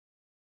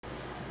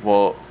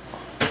Well,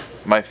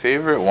 my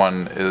favorite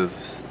one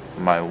is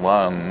my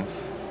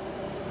lungs.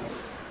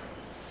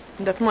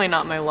 Definitely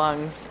not my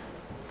lungs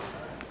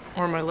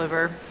or my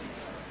liver.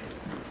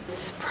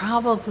 It's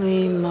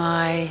probably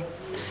my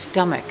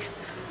stomach.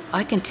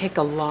 I can take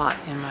a lot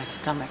in my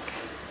stomach.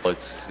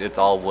 It's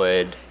all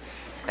wood,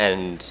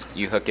 and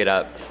you hook it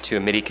up to a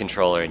MIDI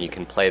controller and you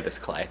can play this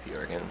calliope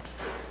organ.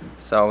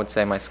 So I would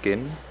say my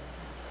skin,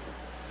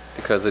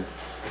 because it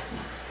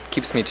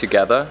keeps me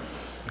together,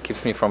 it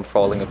keeps me from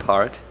falling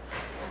apart.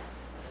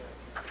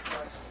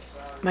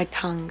 My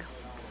tongue.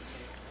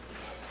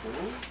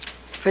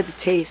 For the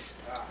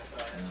taste.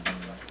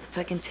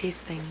 So I can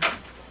taste things.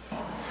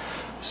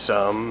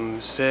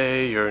 Some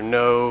say your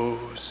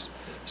nose,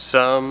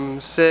 some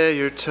say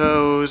your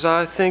toes.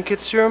 I think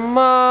it's your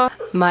ma.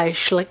 My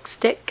schlick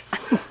stick.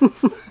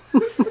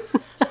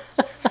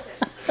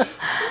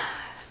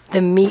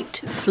 The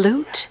meat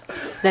flute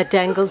that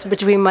dangles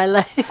between my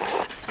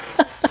legs.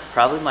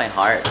 Probably my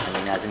heart. I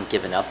mean, it hasn't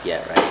given up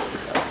yet, right?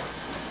 So.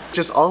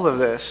 Just all of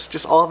this,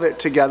 just all of it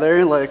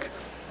together, like,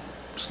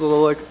 just a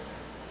little like.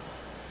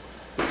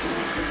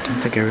 I don't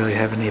think I really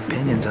have any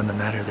opinions on the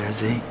matter there,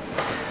 Z.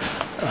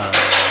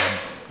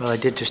 Well, I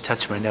did just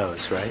touch my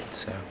nose, right?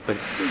 So, but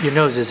your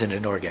nose isn't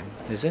an organ,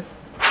 is it?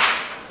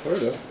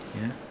 Sort of.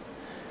 Yeah.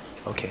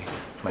 Okay,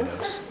 my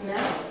nose.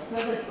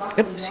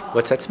 Yep. See,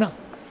 what's that smell?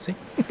 See?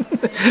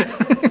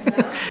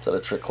 Is that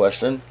a trick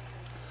question?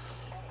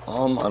 I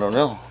don't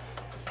know.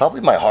 Probably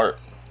my heart,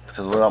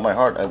 because without my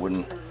heart, I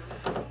wouldn't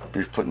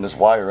be putting this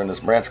wire in this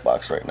branch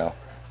box right now,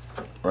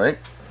 right?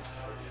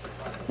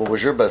 What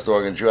was your best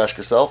organ? Did you ask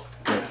yourself?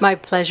 My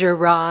pleasure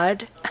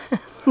rod.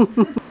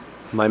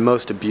 My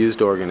most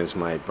abused organ is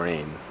my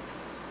brain.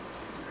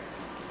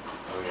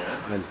 Oh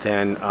yeah? And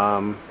then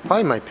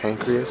probably my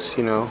pancreas,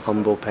 you know,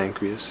 humble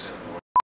pancreas.